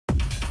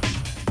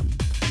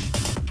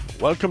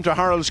Welcome to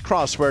Harold's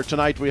Cross, where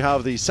tonight we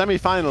have the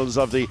semi-finals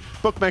of the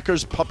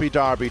Bookmakers Puppy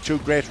Derby. Two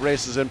great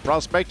races in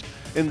prospect.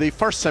 In the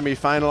first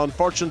semi-final,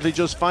 unfortunately,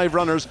 just 5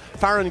 runners,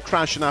 Farron,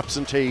 Crash and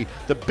Absentee.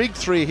 The big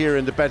 3 here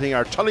in the betting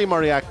are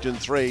Tullymurriacht in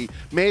 3,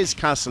 Mays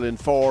Castle in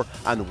 4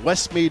 and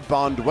Westmead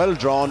Bond, well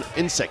drawn,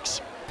 in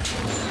 6.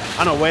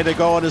 And away they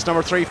go, and is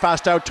number 3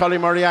 fast out,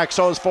 Tullymurriacht.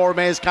 So is 4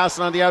 Mays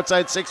Castle on the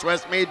outside, 6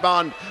 Westmead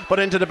Bond, but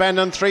into the bend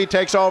and 3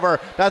 takes over.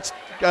 That's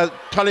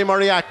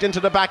Tullymurriacht into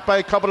the back by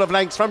a couple of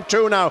lengths from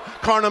 2 now.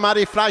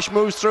 Cornamady Flash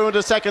moves through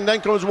into second, then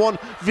comes 1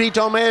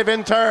 Vito Maeve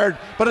in third,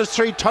 but it's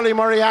 3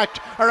 Tullymurriacht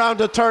around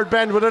the third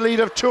bend with a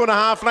lead of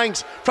 2.5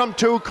 lengths from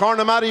 2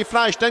 Cornamady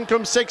Flash, then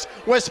comes 6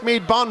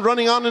 Westmead Bond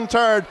running on in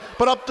third,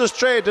 but up the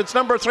straight it's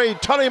number 3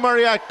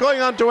 Tullymurriacht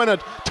going on to win it.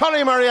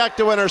 Tullymurriacht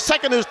the winner,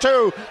 second is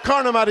 2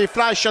 Cornamady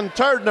Flash, and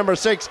third number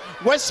 6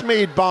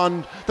 Westmead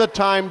Bond, the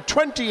time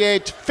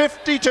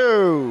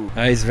 28:52.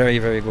 He's very,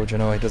 very good, you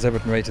know. He does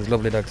everything right. He's a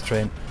lovely dog to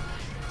train.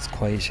 He's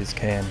quiet, he's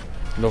calm,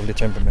 lovely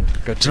temperament.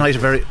 Good. Tonight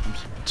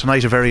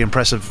a very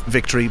impressive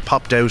victory.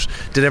 Popped out,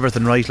 did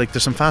everything right. Like,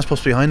 there's some fast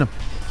pups behind him.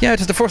 Yeah, it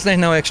was the first night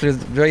now. Actually, I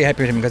was very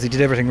happy with him because he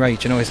did everything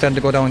right. You know, he's starting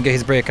to go down and get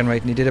his braking right,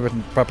 and he did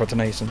everything proper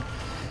tonight. And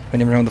when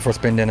he went around the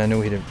first bend, then I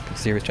knew he had a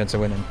serious chance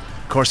of winning.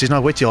 Of course, he's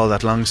not with you all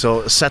that long,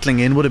 so settling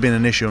in would have been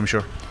an issue, I'm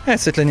sure. Yeah,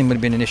 settling in would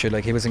have been an issue.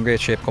 Like, he was in great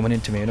shape coming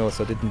into me, you know,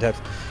 so he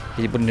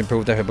wouldn't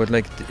improve there. But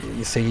like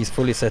you see, he's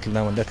fully settled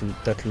now, and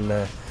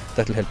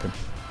that'll help him.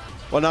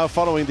 Well, now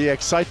following the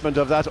excitement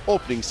of that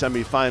opening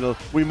semi-final,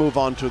 we move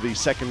on to the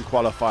second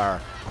qualifier.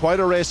 Quite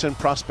a race in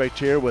prospect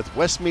here with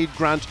Westmead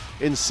Grant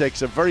in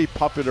 6, a very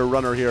popular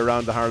runner here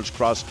around the Harold's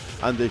Cross,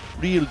 and the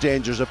real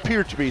dangers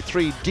appear to be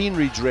 3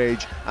 Deanridge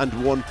Rage and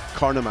 1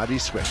 Cornamady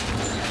Swift.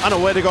 And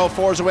away to go,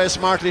 4's away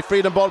smartly,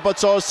 Freedom Ball, but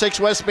so is 6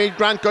 Westmead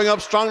Grant going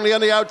up strongly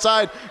on the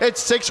outside.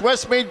 It's 6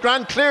 Westmead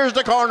Grant clears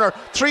the corner,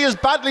 3 is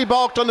badly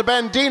balked on the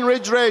bend,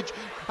 Deanridge Rage,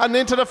 and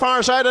into the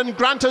far side, and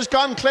Grant has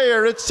gone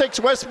clear. It's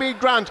 6 Westmead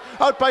Grant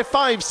out by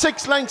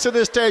 5-6 lengths at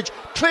this stage,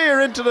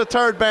 clear into the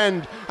third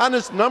bend, and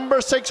it's number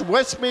 6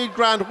 Westmead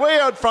Grant way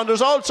out front.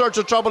 There's all sorts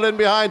of trouble in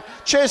behind.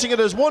 Chasing it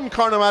is 1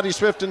 Cornamady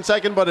Swift in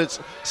second, but it's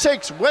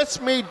 6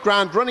 Westmead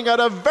Grant running out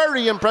a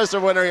very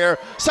impressive winner here.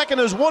 Second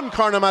is 1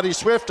 Cornamady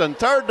Swift, and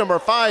third number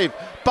 5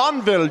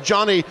 Bonville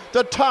Johnny,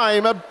 the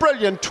time a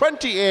brilliant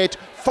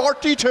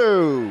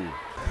 28:42.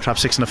 Trap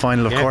 6 in the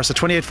final, of course. At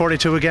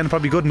 28:42 again,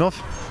 probably good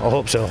enough. I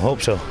hope so.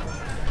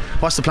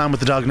 What's the plan with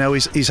the dog now?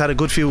 He's had a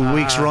good few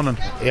weeks running.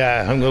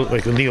 Yeah, we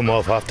can leave him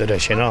off after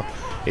this, you know.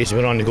 He's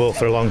been on the go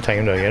for a long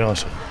time now, you know.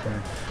 So.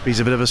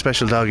 He's a bit of a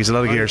special dog. He's a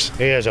lot of gears.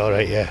 He is all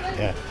right,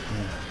 yeah.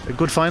 A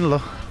good final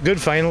though.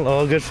 Good final.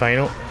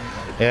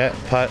 Yeah,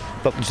 Pat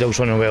Buckland's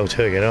running well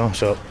too, you know.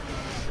 So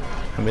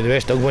I mean, the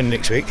best dog win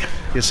next week.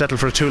 You'd settle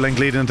for a 2-length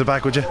lead into the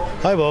back, would you?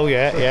 I will,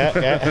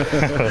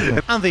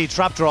 yeah. And the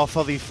trap draw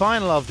for the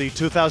final of the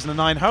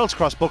 2009 Harold's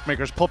Cross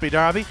Bookmakers Puppy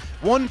Derby: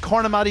 1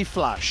 Cornamady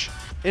Flash,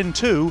 in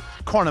 2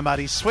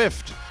 Cornamady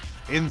Swift,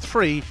 in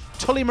 3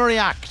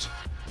 Tullymurriacht,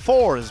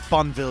 4 is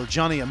Bonville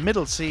Johnny, a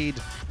middle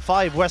seed,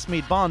 5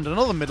 Westmead Bond,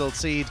 another middle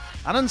seed,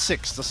 and in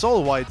 6 the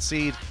sole wide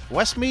seed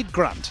Westmead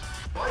Grant.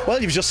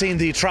 Well, you've just seen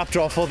the trap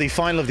draw for the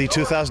final of the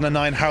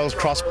 2009 Harold's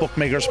Cross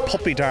Bookmakers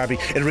Puppy Derby.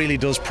 It really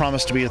does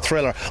promise to be a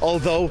thriller,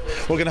 although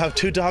we're going to have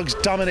 2 dogs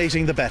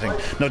dominating the betting.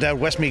 No doubt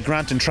Westmead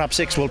Grant in trap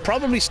 6 will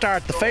probably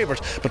start the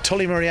favourite, but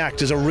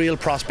Tullymurriacht is a real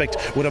prospect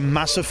with a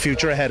massive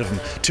future ahead of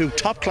him. 2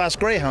 top-class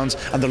greyhounds,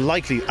 and they're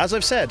likely, as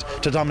I've said,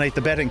 to dominate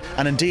the betting,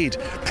 and indeed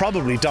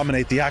probably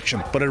dominate the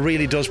action. But it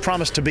really does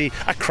promise to be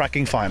a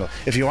cracking final.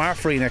 If you are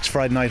free next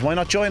Friday night, why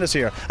not join us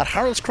here at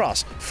Harold's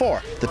Cross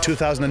for the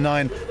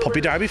 2009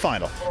 Puppy Derby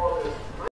final?